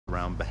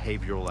on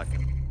behavioral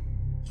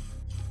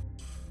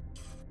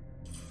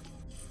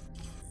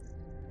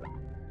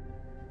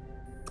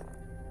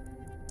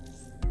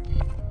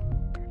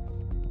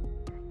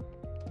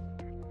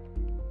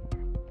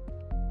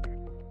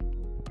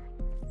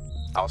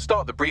I'll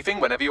start the briefing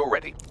whenever you're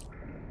ready.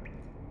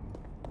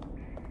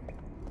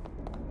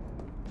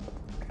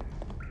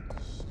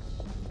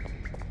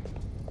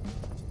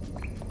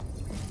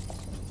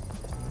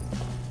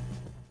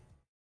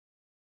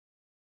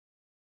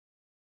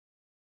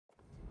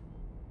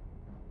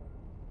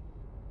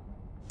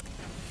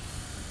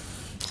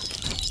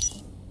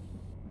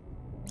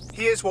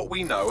 Here's what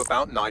we know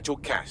about Nigel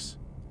Cass.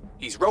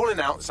 He's rolling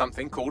out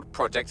something called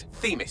Project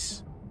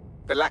Themis.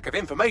 The lack of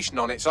information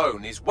on its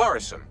own is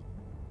worrisome,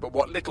 but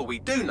what little we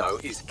do know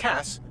is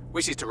Cass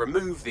wishes to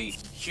remove the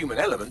human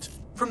element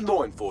from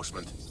law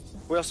enforcement.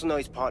 We also know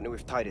he's partnered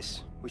with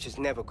Titus, which is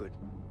never good.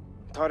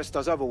 Titus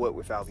does other work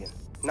with Albion.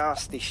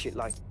 Nasty shit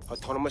like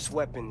autonomous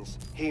weapons,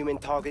 human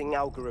targeting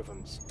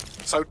algorithms.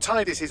 So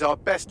Titus is our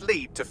best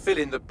lead to fill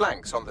in the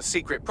blanks on the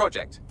secret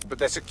project, but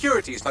their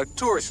security is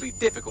notoriously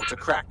difficult to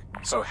crack.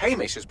 So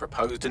Hamish has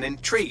proposed an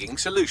intriguing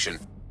solution.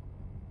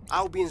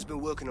 Albion's been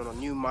working on a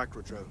new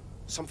microdrone,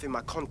 something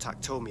my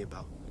contact told me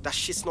about. That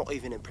shit's not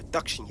even in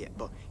production yet,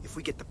 but if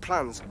we get the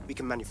plans, we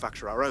can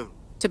manufacture our own.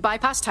 To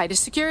bypass Titus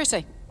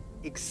security?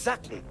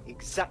 Exactly.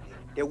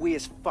 They're weird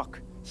as fuck.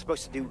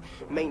 Supposed to do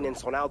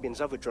maintenance on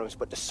Albion's other drones,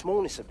 but the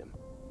smallness of them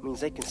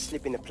means they can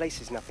slip into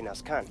places nothing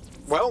else can.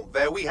 Well,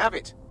 there we have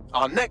it.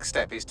 Our next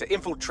step is to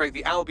infiltrate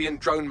the Albion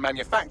drone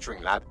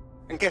manufacturing lab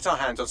and get our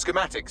hands on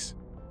schematics.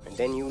 And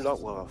then you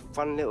lot will have a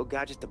fun little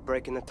gadget to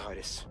break in the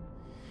Titus.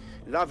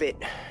 Love it.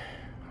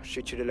 I'll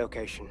shoot you the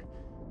location.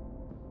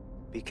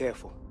 Be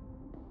careful.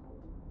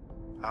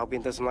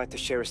 Albion doesn't like to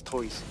share his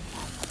toys.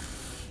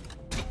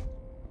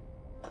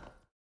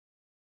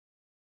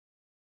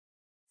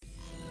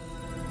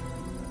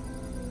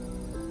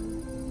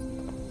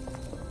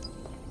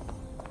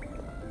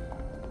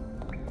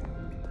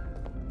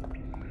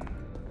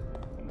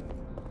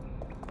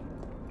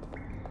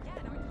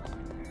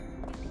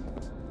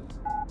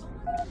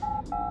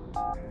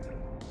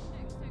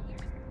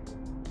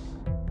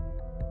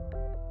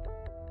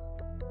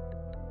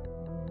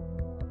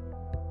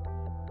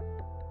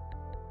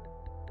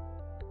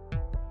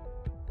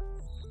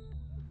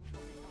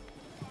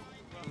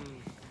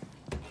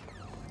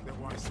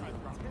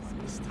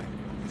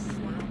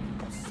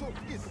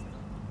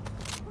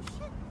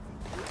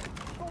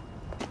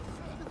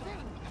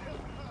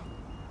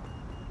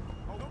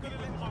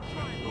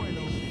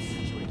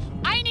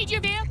 I need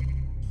your vehicle.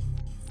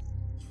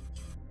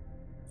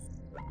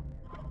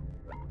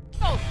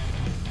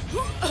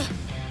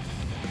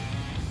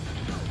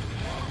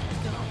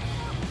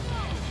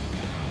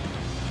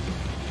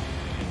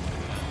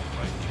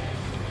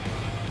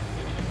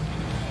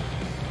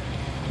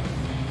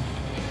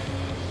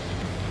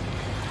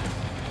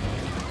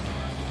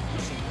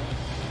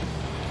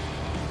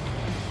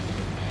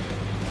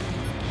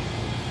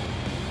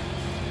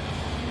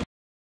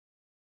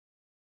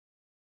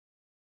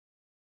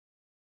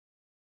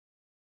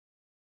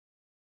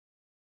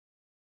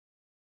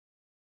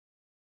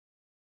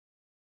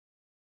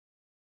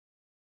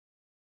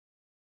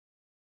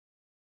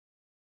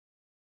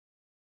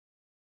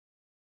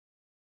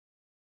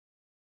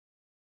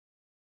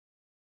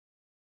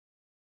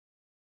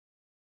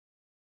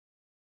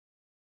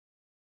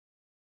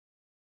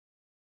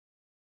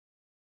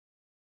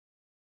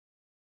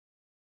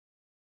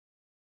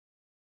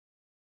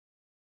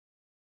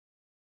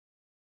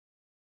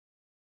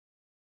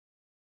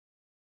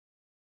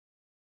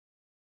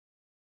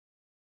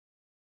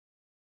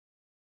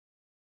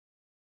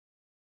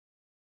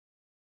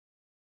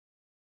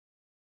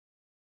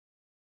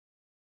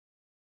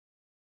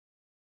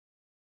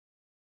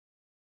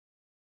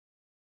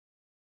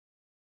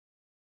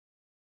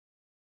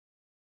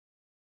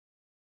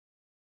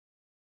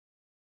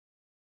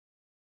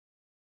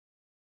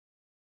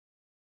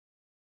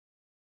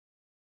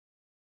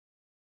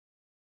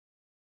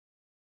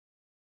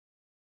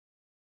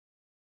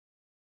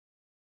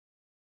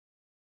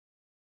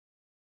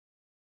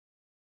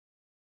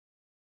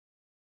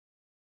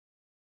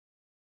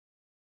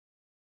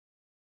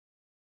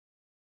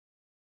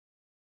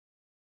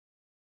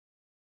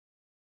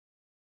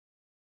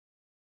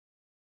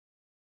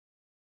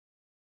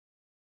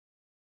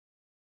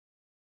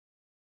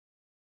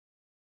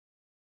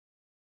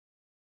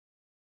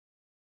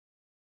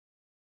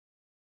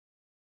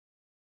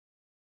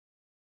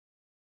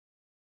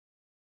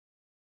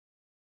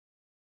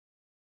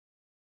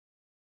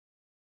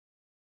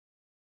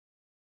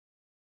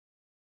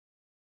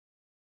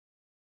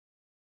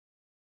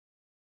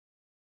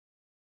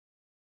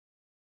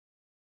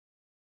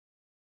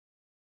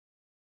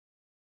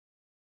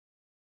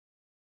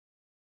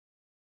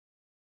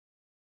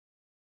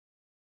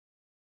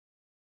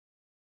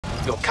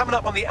 You're coming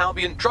up on the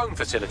Albion drone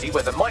facility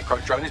where the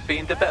micro-drone is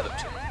being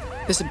developed.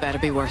 This had better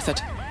be worth it.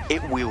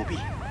 It will be.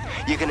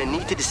 You're gonna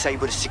need to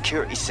disable the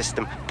security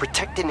system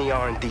protecting the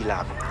R&D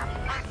lab.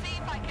 I'll see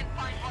if I can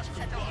find what's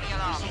set off the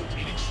alarm.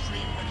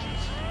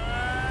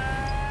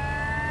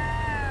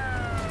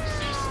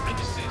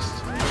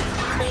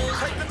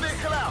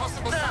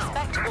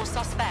 suspect or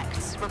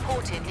suspects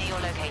reported near your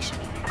location.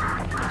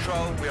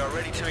 Control, we are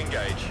ready to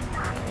engage.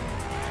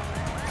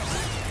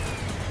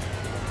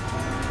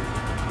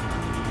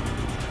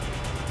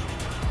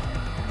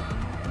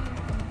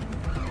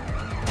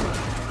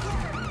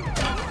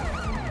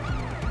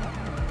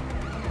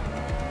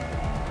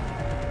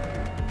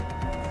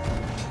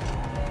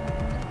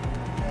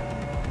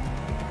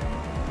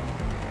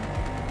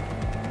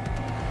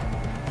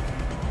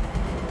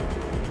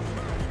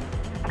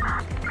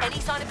 Any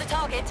sign of the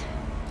target?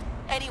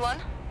 Anyone?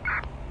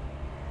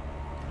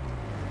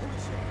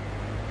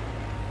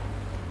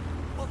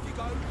 Off you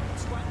go,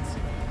 twats.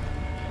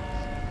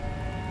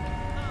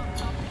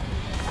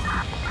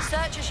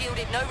 Search has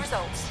yielded no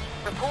results.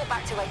 Report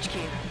back to HQ.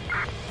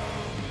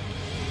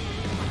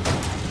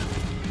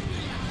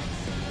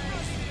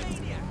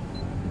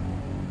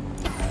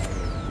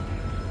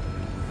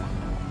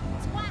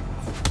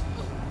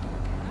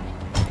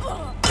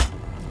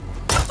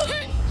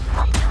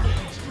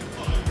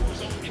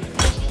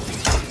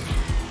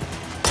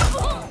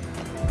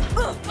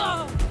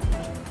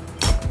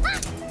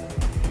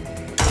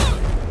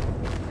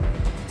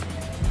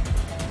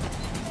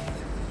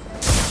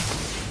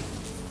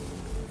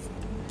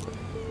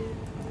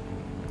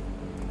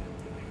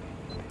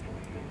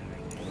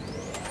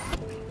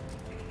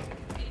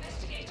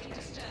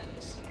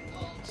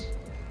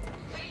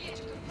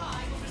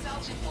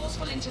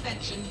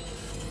 Intervention.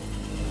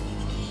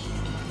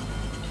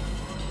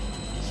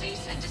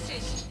 Cease and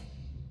desist.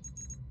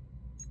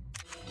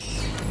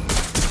 Using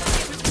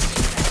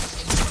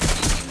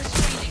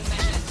restraining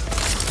measures.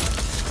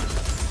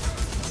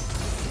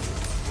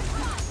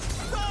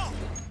 Stop!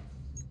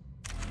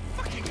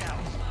 Fucking hell!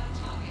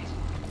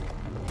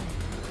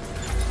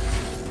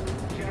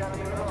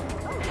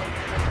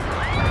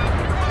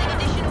 Calling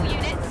additional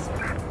units.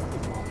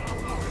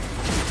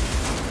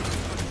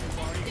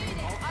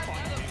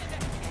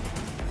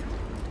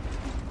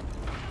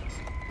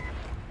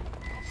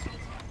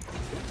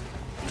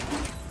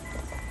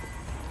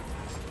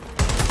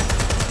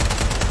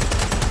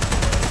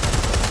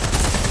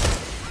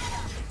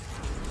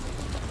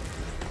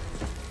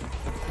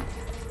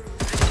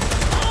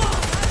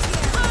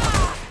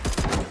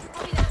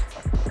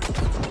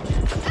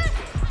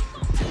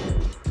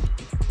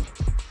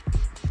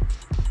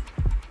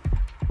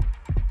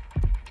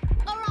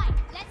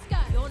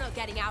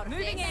 Getting out of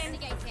Moving this. in.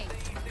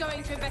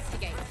 Going to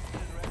investigate.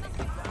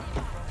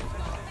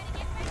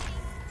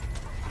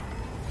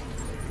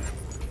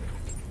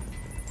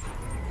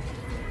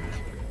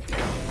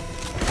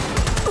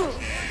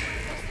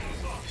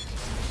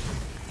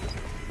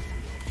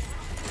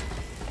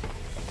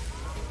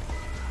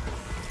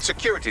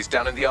 Security's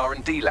down in the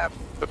R&D lab.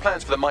 The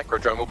plans for the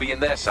microdrone will be in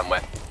there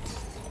somewhere.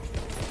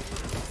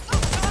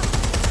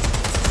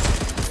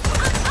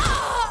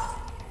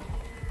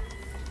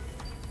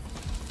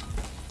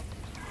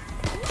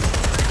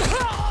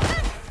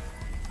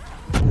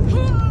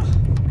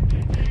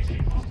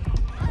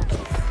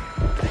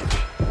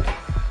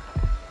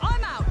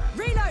 I'm out.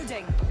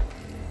 Reloading.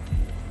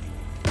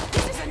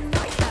 This is a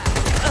nightmare.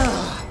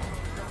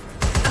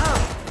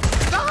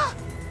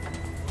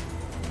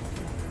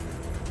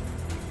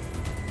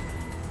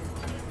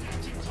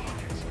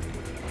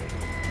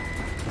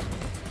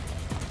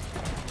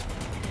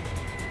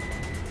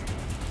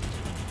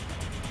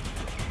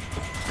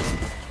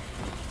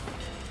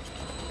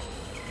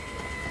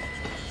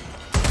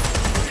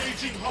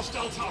 Engaging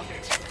hostile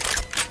target.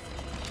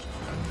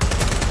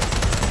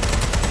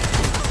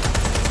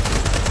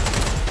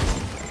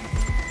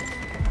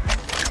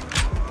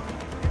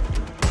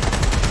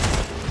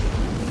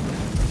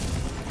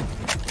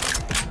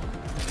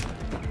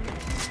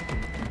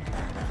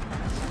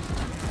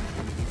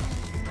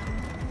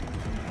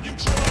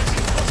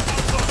 Neutralizing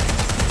hostile target.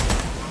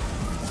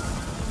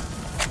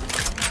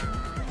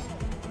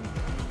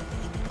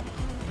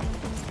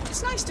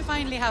 It's nice to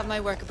finally have my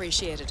work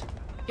appreciated.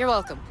 You're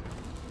welcome.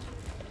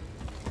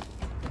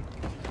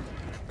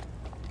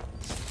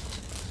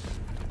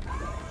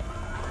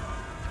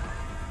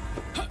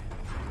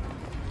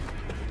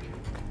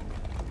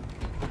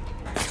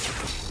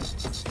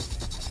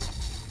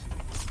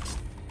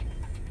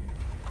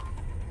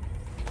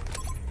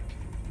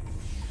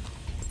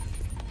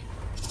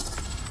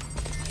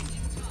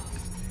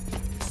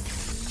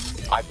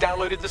 I've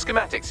downloaded the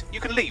schematics. You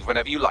can leave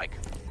whenever you like.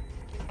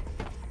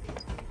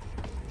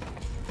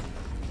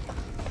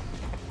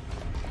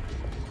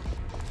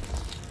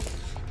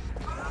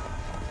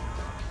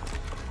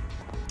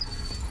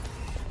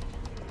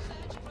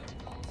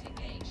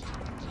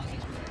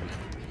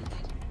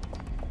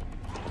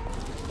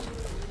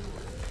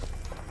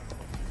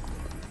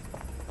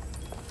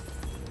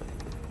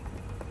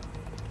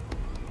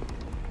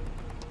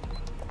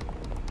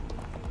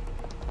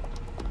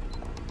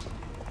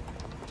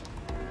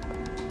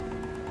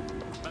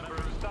 Member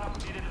of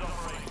staff needed at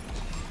operation.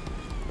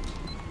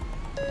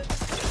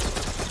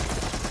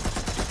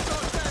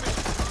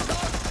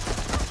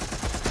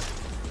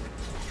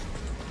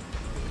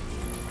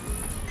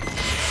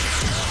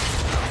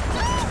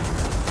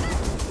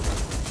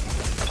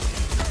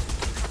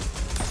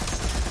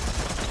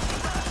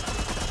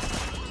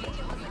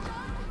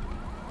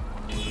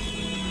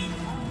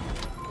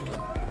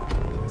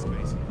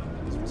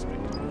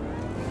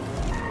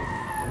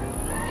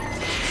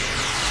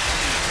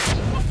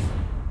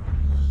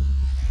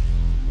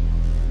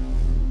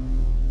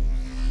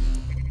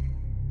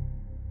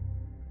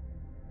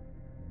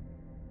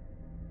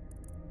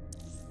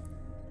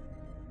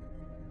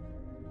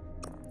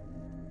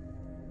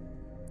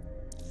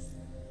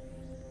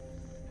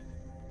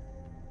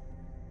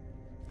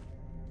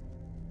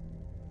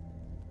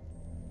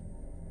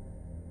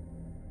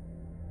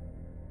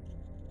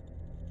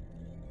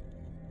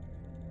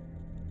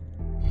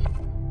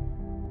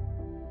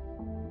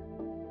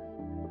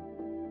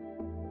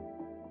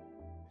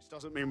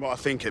 Doesn't mean what I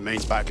think it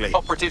means, Bagley.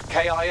 Operative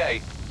KIA,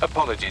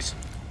 apologies.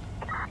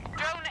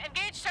 Drone,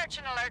 engage search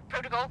and alert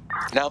protocol.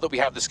 Now that we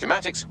have the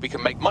schematics, we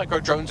can make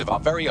micro-drones of our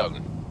very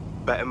own.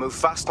 Better move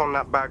fast on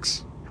that,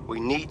 Bags. We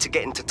need to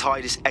get into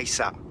Titus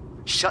ASAP.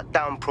 Shut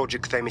down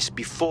Project Themis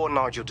before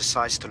Nigel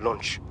decides to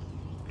launch.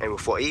 And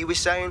with what he was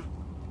saying,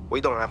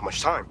 we don't have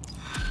much time.